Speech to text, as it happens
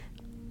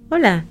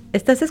Hola,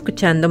 estás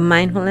escuchando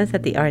Mindfulness at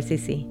the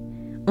RCC,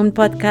 un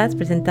podcast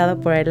presentado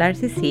por el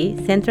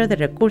RCC, Centro de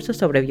Recursos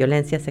sobre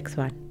Violencia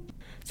Sexual.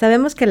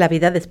 Sabemos que la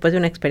vida después de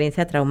una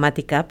experiencia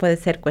traumática puede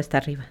ser cuesta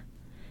arriba.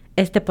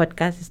 Este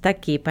podcast está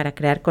aquí para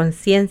crear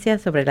conciencia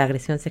sobre la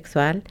agresión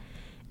sexual,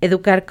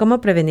 educar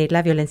cómo prevenir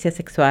la violencia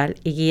sexual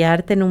y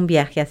guiarte en un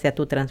viaje hacia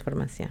tu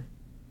transformación.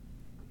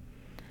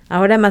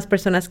 Ahora más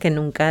personas que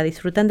nunca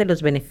disfrutan de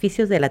los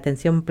beneficios de la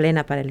atención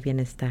plena para el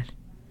bienestar.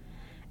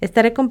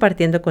 Estaré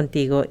compartiendo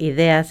contigo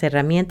ideas,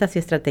 herramientas y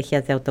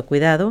estrategias de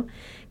autocuidado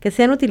que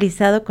se han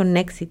utilizado con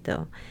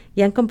éxito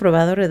y han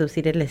comprobado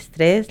reducir el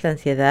estrés, la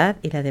ansiedad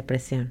y la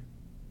depresión.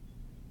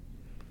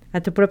 A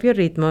tu propio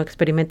ritmo,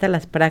 experimenta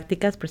las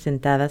prácticas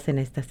presentadas en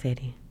esta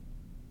serie.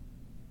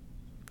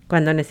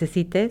 Cuando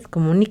necesites,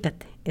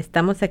 comunícate.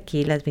 Estamos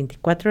aquí las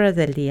 24 horas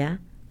del día,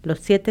 los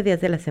 7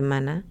 días de la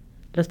semana,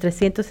 los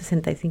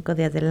 365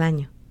 días del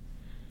año.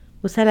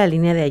 Usa la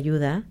línea de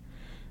ayuda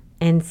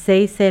en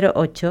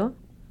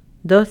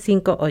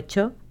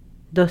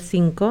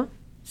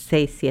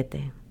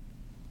 608-258-2567.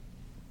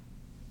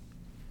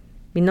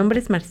 Mi nombre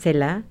es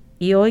Marcela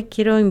y hoy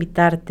quiero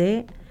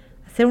invitarte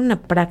a hacer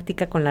una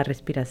práctica con la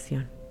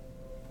respiración.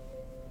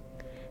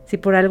 Si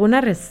por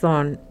alguna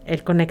razón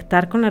el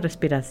conectar con la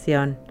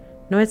respiración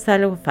no es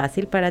algo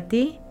fácil para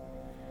ti,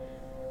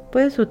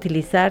 puedes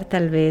utilizar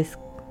tal vez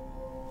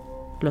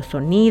los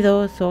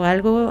sonidos o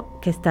algo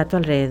que está a tu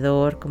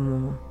alrededor,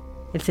 como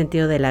el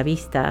sentido de la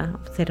vista,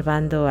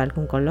 observando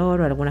algún color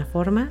o alguna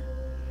forma,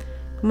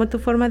 como tu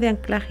forma de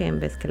anclaje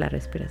en vez que la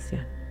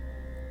respiración.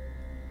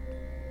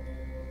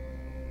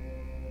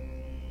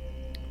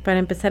 Para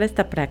empezar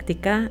esta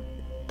práctica,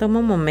 toma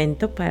un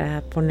momento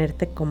para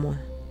ponerte cómodo.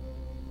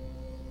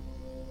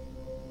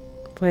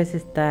 Puedes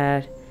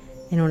estar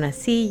en una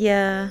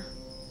silla,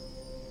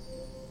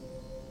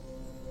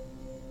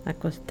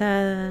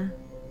 acostada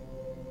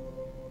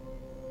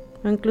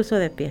o incluso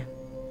de pie.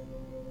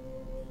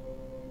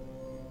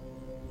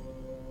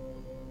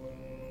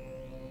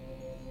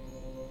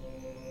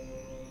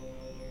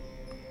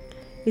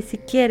 Y si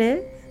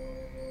quieres,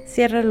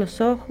 cierra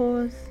los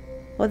ojos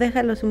o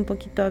déjalos un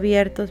poquito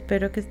abiertos,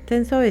 pero que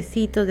estén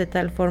suavecitos de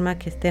tal forma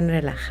que estén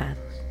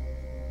relajados.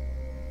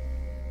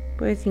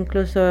 Puedes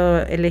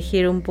incluso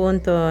elegir un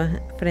punto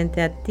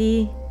frente a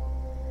ti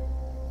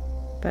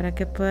para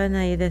que puedan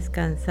ahí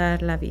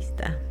descansar la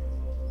vista.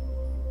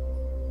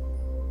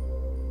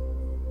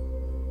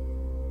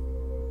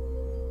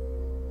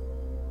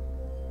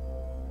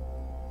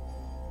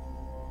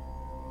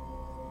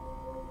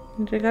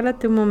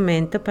 Regálate un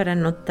momento para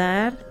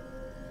notar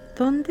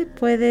dónde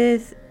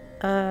puedes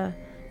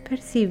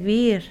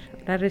percibir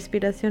la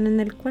respiración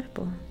en el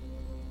cuerpo.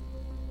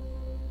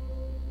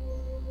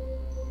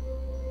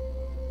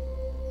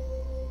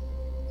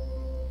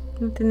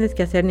 No tienes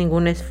que hacer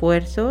ningún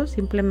esfuerzo,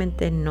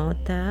 simplemente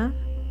nota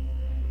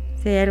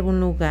si hay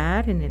algún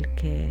lugar en el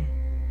que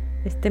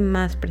esté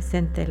más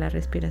presente la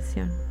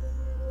respiración.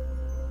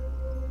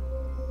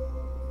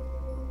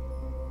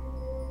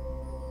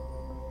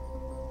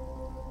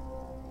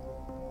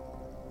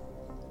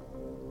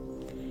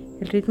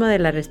 El ritmo de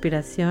la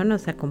respiración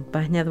nos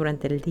acompaña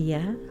durante el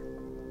día.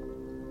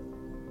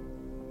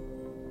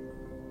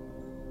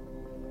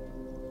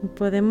 Y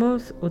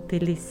podemos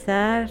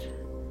utilizar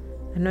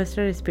a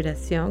nuestra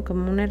respiración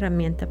como una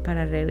herramienta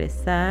para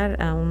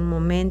regresar a un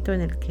momento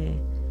en el que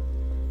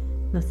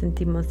nos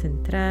sentimos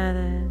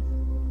centradas,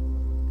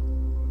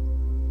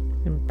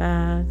 en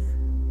paz.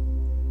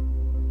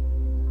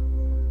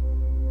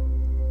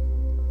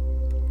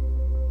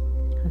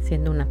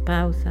 Haciendo una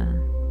pausa.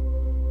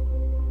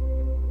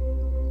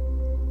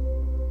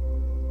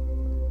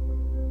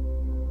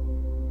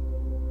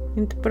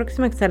 En tu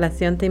próxima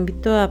exhalación te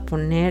invito a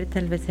poner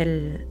tal vez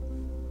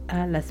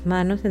las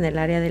manos en el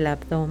área del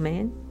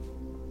abdomen.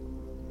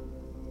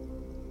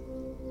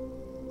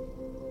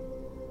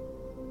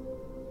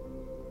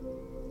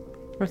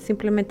 O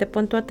simplemente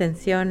pon tu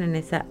atención en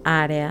esa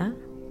área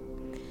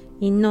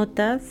y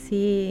nota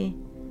si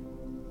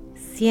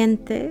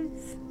sientes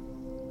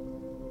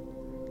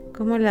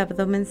cómo el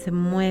abdomen se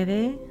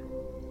mueve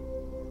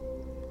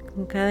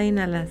con cada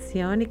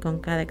inhalación y con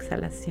cada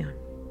exhalación.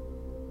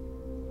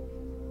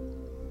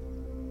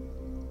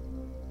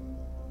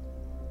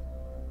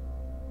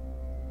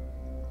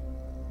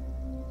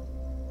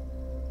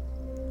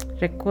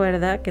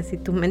 Recuerda que si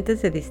tu mente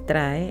se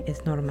distrae,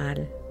 es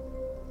normal.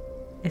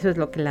 Eso es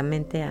lo que la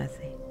mente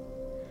hace.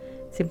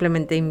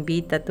 Simplemente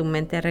invita a tu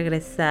mente a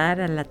regresar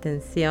a la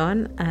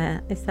atención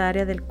a esa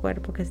área del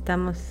cuerpo que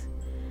estamos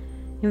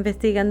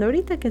investigando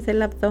ahorita, que es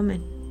el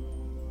abdomen.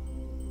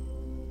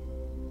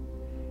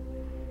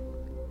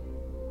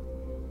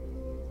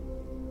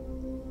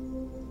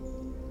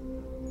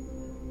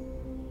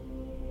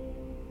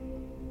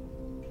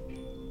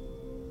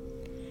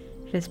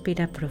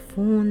 Respira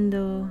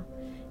profundo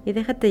y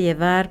déjate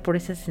llevar por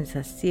esa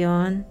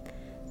sensación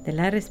de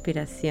la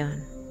respiración.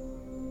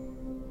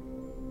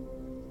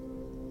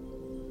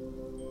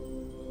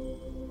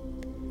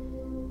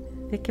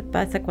 Ve qué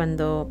pasa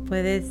cuando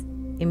puedes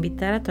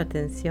invitar a tu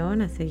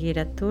atención a seguir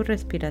a tu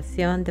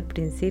respiración de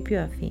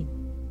principio a fin.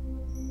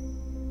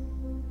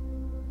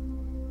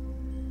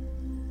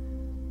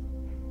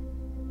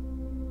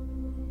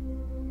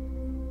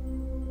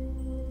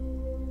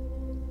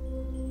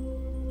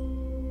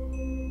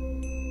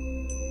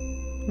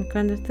 Y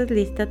cuando estés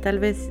lista, tal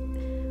vez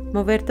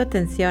mover tu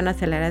atención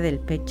hacia el área del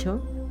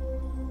pecho.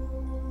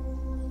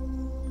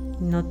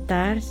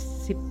 Notar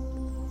si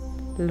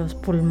los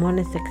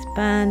pulmones se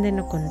expanden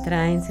o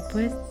contraen, si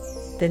puedes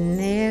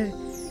tener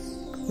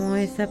como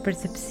esa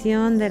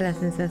percepción de la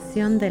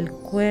sensación del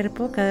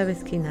cuerpo cada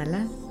vez que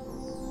inhalas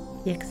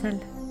y exhalas.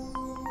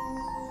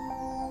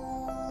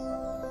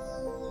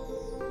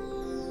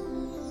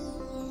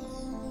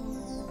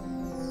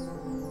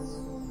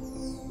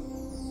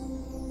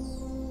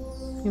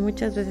 Y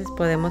muchas veces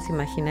podemos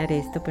imaginar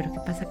esto, pero ¿qué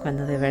pasa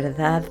cuando de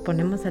verdad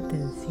ponemos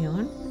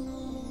atención?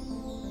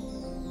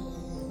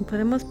 Y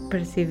podemos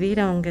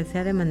percibir, aunque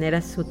sea de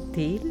manera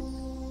sutil,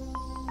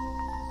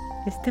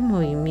 este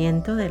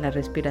movimiento de la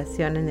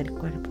respiración en el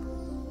cuerpo.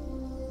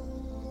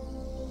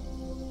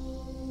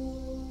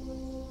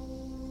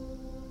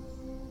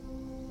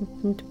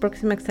 En tu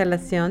próxima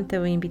exhalación te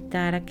voy a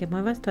invitar a que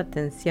muevas tu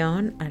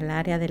atención al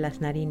área de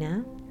las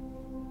narinas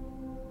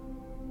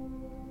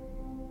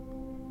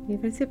y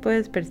ver si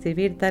puedes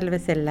percibir tal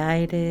vez el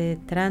aire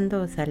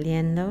entrando o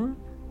saliendo.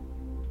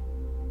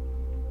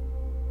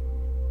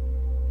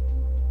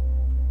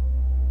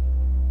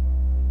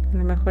 A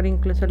lo mejor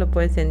incluso lo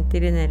puedes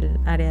sentir en el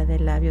área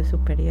del labio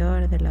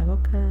superior de la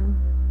boca.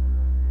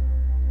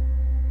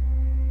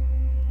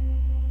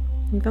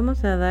 Y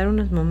vamos a dar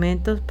unos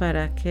momentos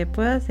para que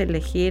puedas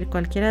elegir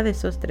cualquiera de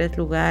esos 3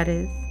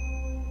 lugares,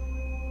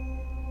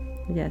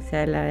 ya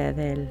sea el área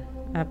del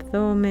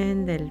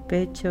abdomen, del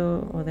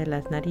pecho o de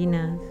las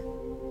narinas,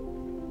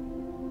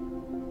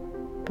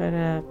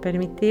 para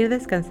permitir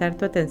descansar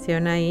tu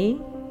atención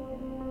ahí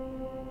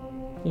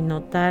y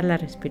notar la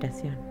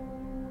respiración.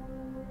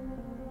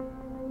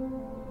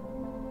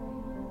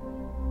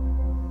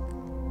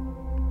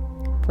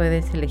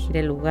 Puedes elegir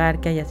el lugar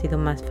que haya sido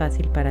más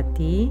fácil para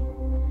ti,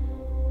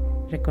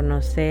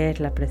 reconocer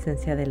la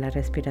presencia de la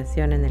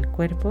respiración en el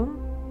cuerpo.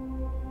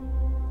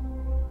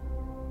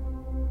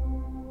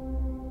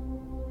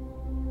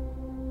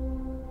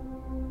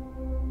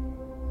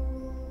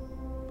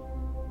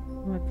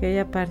 O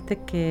aquella parte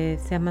que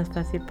sea más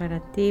fácil para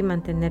ti,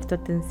 mantener tu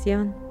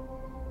atención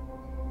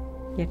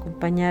y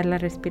acompañar la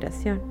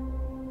respiración.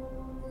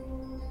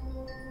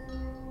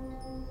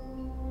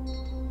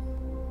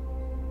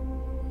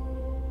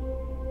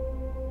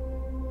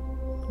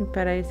 Y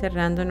para ir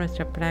cerrando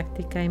nuestra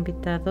práctica,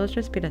 invita a 2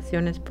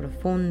 respiraciones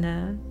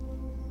profundas.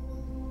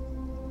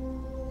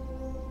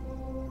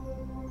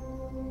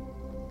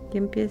 Y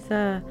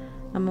empieza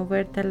a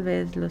mover tal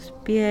vez los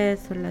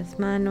pies o las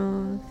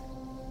manos,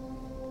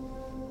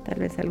 tal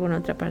vez alguna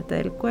otra parte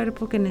del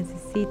cuerpo que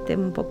necesite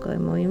un poco de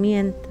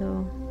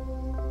movimiento.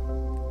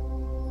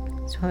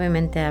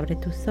 Suavemente abre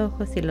tus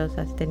ojos si los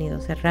has tenido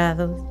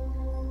cerrados.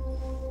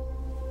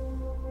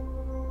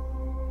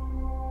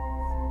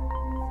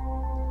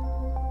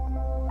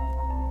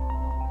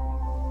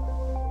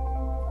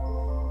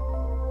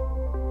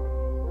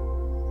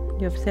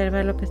 Y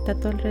observa lo que está a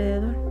tu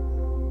alrededor.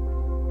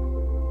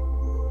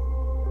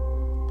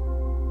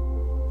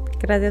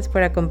 Gracias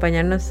por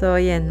acompañarnos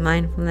hoy en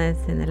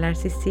Mindfulness en el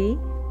RCC,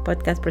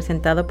 podcast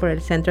presentado por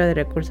el Centro de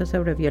Recursos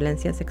sobre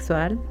Violencia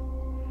Sexual.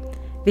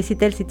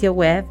 Visita el sitio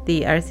web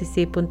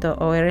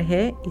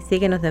thercc.org y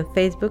síguenos en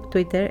Facebook,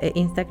 Twitter e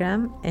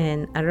Instagram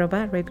en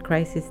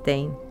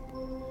 @RapeCrisisDane.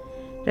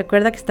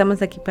 Recuerda que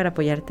estamos aquí para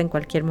apoyarte en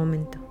cualquier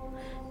momento.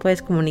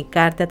 Puedes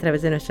comunicarte a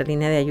través de nuestra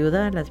línea de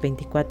ayuda a las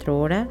 24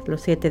 horas, los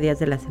 7 días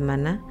de la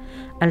semana,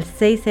 al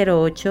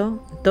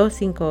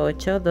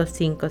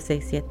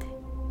 608-258-2567.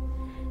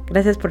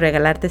 Gracias por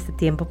regalarte este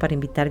tiempo para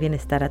invitar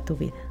bienestar a tu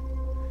vida.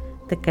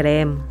 Te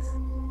queremos.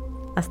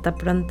 Hasta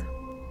pronto.